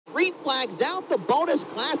green flag's out. The Baltes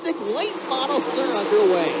Classic late models are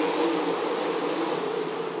underway.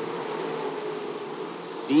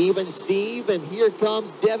 Steve, and here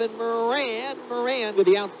comes Devin Moran. Moran to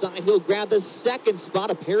the outside. He'll grab the second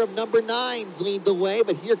spot. A pair of number 9s lead the way,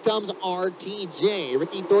 but here comes RTJ.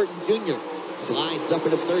 Ricky Thornton Jr. slides up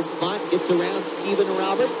into third spot, gets around Steven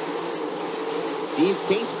Roberts. Steve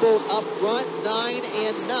Casebolt up front, 9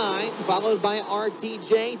 and 9, followed by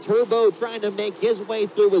RTJ. Turbo trying to make his way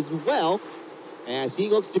through as well as he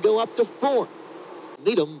looks to go up to 4th.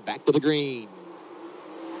 Lead him back to the green.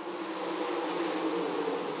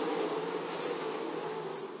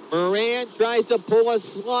 Moran tries to pull a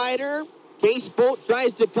slider. Casebolt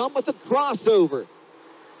tries to come with a crossover.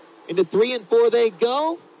 Into 3 and 4 they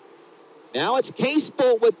go. Now it's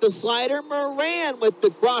Casebolt with the slider. Moran with the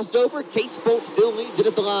crossover. Casebolt still leads it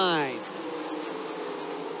at the line.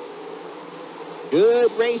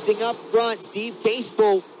 Good racing up front. Steve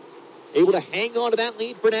Casebolt able to hang on to that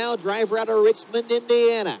lead for now. Driver out of Richmond,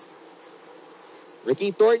 Indiana.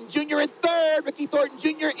 Ricky Thornton Jr. in third. Ricky Thornton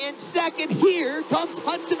Jr. in second. Here comes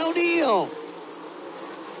Hudson O'Neill.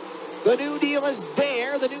 The New Deal is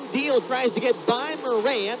there. The New Deal tries to get by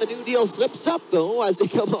Moran. The New Deal slips up, though, as they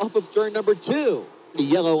come off of turn number 2. The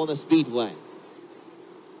yellow on the Speedway.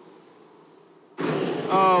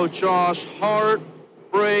 Oh, Josh,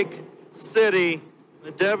 Heartbreak City.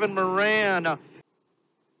 The Devin Moran.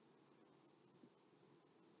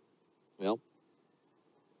 Well.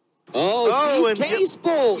 Oh, Steve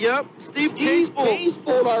Casebolt. Yep, Steve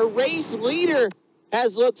Casebolt, our race leader,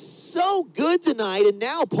 has looked so good tonight and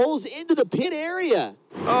now pulls into the pit area.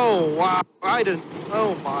 Oh, wow.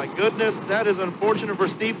 Oh, my goodness. That is unfortunate for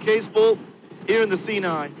Steve Casebolt here in the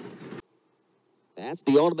C9. That's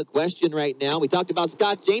the ultimate question right now. We talked about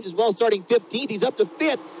Scott James as well, starting 15th. He's up to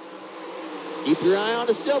 5th. Keep your eye on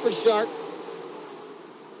the Silver Shark.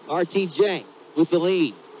 RTJ with the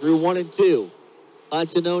lead through 1 and 2.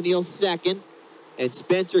 Hudson O'Neill second, and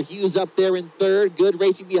Spencer Hughes up there in third. Good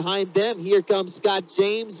racing behind them. Here comes Scott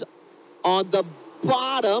James on the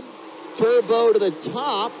bottom. Turbo to the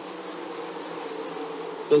top.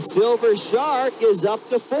 The Silver Shark is up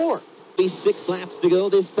to 4th. 6 laps to go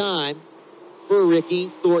this time for Ricky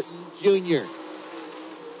Thornton Jr.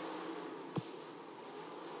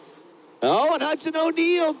 Oh, and Hudson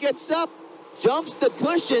O'Neill gets up, jumps the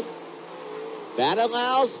cushion. That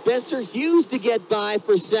allows Spencer Hughes to get by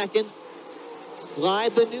for second.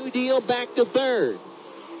 Slide the New Deal back to third.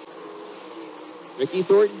 Ricky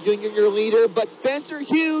Thornton Jr. your leader, but Spencer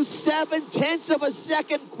Hughes 7/10 of a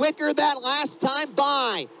second quicker that last time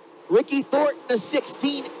by. Ricky Thornton a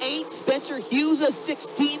 16.8, Spencer Hughes a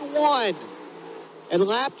 16.1. And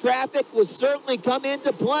lap traffic will certainly come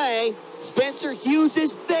into play. Spencer Hughes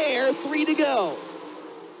is there, 3 to go.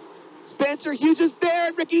 Spencer Hughes is there,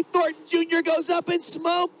 and Ricky Thornton Jr. goes up in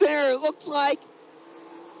smoke there. It looks like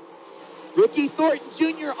Ricky Thornton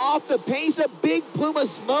Jr. off the pace, a big plume of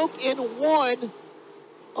smoke in 1.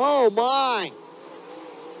 Oh, my.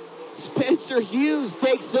 Spencer Hughes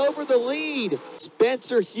takes over the lead.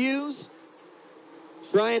 Spencer Hughes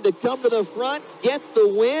trying to come to the front, get the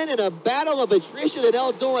win in a battle of attrition at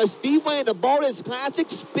Eldora Speedway in the Baltes Classic.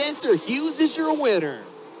 Spencer Hughes is your winner.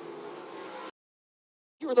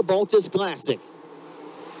 Here in the Baltes Classic.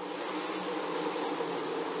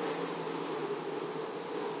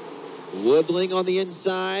 Woodling on the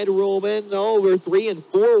inside. Ruhlman over 3 and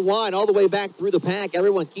 4 wide all the way back through the pack.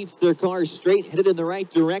 Everyone keeps their cars straight, headed in the right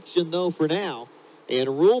direction, though, for now. And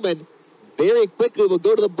Ruhlman very quickly will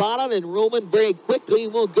go to the bottom, and Ruhlman very quickly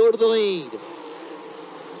will go to the lead.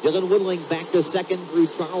 Dylan Woodling back to second. Drew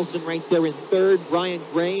Charleston right there in third. Brian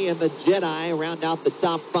Gray and the Jedi round out the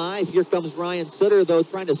top 5. Here comes Ryan Sutter, though,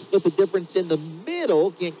 trying to split the difference in the middle.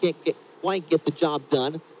 Can't quite get the job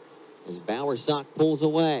done as Bowersock pulls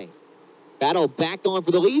away. Battle back on for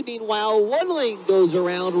the lead. Meanwhile, Woodling goes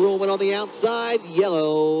around Ruhlman on the outside.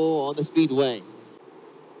 Yellow on the Speedway.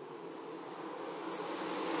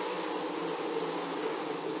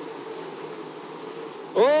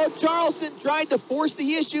 Oh, Charleston tried to force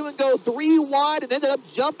the issue and go 3 wide and ended up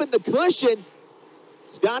jumping the cushion.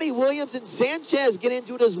 Scotty Williams and Sanchez get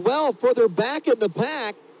into it as well, further back in the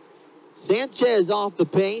pack. Sanchez off the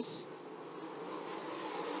pace.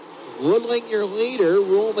 Woodling your leader,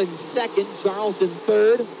 Ruhlman second, Charleston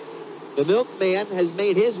third. The Milkman has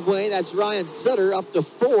made his way. That's Ryan Sutter up to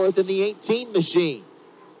 4th in the 18 machine.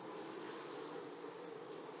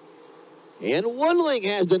 And Woodling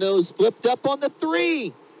has the nose flipped up on the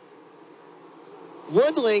 3.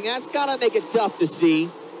 Woodling, that's got to make it tough to see.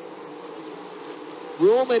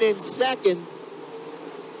 Ruhlman in second.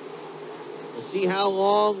 We'll see how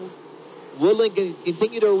long Woodland can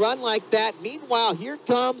continue to run like that. Meanwhile, here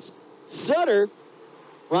comes Sutter.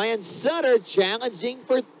 Ryan Sutter challenging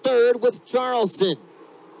for third with Charleston.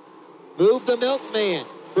 Move the Milkman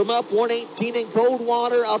from up 118 in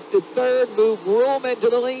Coldwater up to third. Move Ruhlman to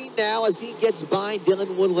the lead now as he gets by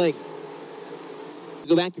Dylan Woodling.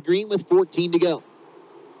 Go back to green with 14 to go.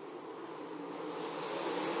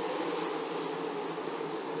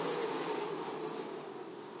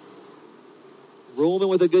 Ruhlman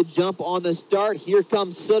with a good jump on the start. Here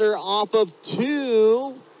comes Sutter off of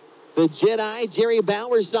 2. The Jedi, Jerry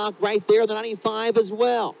Bowersock right there, the 95 as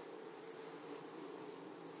well.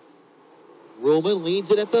 Ruhlman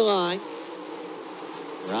leads it at the line.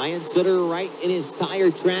 Ryan Sutter right in his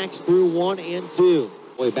tire tracks through 1 and 2.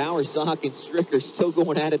 Boy, Bowersock and Stricker still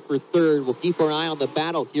going at it for third. We'll keep our eye on the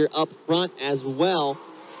battle here up front as well.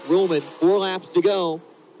 Ruhlman, 4 laps to go.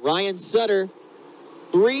 Ryan Sutter,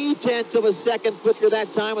 0.3 of a second quicker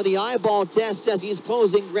that time, and the eyeball test says he's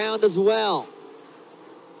closing ground as well.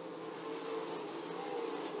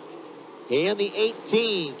 And the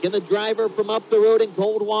 18, can the driver from up the road in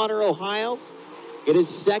Coldwater, Ohio, get his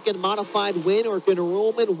second modified win, or can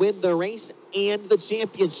Ruhlman win the race and the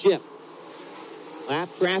championship? Lap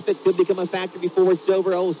traffic could become a factor before it's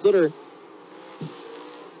over. Oh, Sutter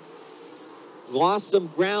lost some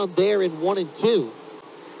ground there in 1 and 2.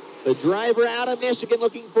 The driver out of Michigan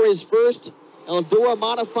looking for his first Eldora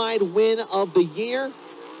modified win of the year.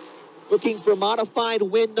 Looking for modified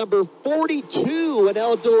win number 42 at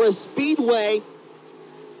Eldora Speedway.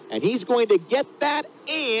 And he's going to get that,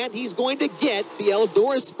 and he's going to get the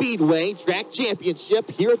Eldora Speedway Track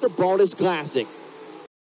Championship here at the Baltes Classic.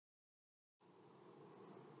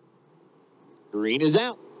 Green is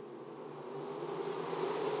out.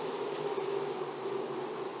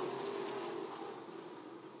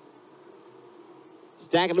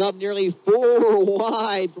 Stacking it up nearly 4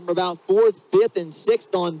 wide from about 4th, 5th, and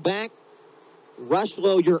 6th on back.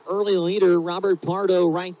 Rushlow, your early leader. Robert Pardo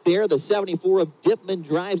right there. The 74 of Dipman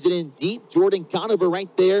drives it in deep. Jordan Conover right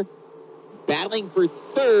there. Battling for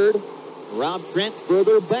third. Rob Trent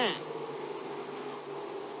further back.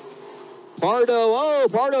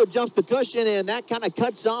 Pardo jumps the cushion, and that kind of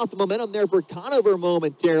cuts off the momentum there for Conover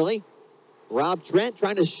momentarily. Rob Trent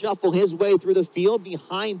trying to shuffle his way through the field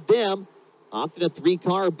behind them. Often a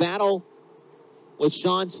 3-car battle with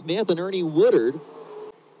Sean Smith and Ernie Woodard.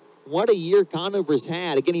 What a year Conover's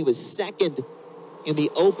had. Again, he was second in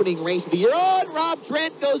the opening race of the year. Oh, and Rob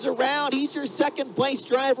Trent goes around. He's your second place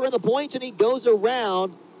driver in the points, and he goes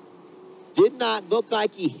around. Did not look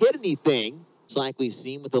like he hit anything. It's like we've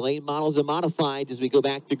seen with the late models and modifieds as we go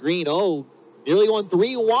back to green. Oh, nearly on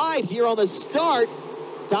 3 wide here on the start.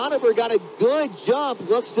 Conover got a good jump,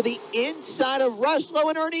 looks to the inside of Rushlow,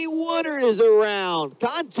 and Ernie Woodard is around.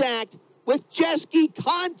 Contact with Jeske,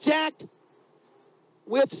 contact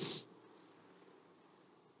with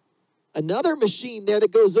another machine there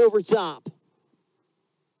that goes over top.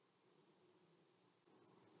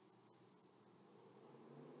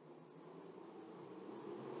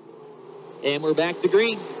 And we're back to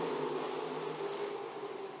green.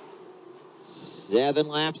 7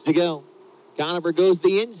 laps to go. Conover goes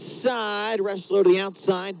the inside. Rushlow to the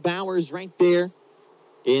outside. Bowers right there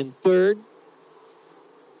in third.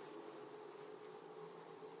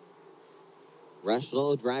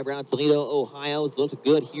 Rushlow, driver out of Toledo, Ohio, has looked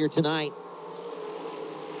good here tonight.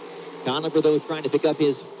 Conover, though, trying to pick up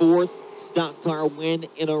his 4th stock car win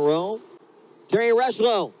in a row. Terry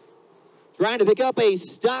Rushlow trying to pick up a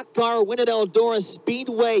stock car win at Eldora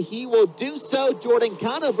Speedway. He will do so. Jordan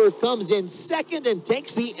Conover comes in second and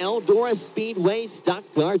takes the Eldora Speedway Stock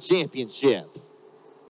Car Championship.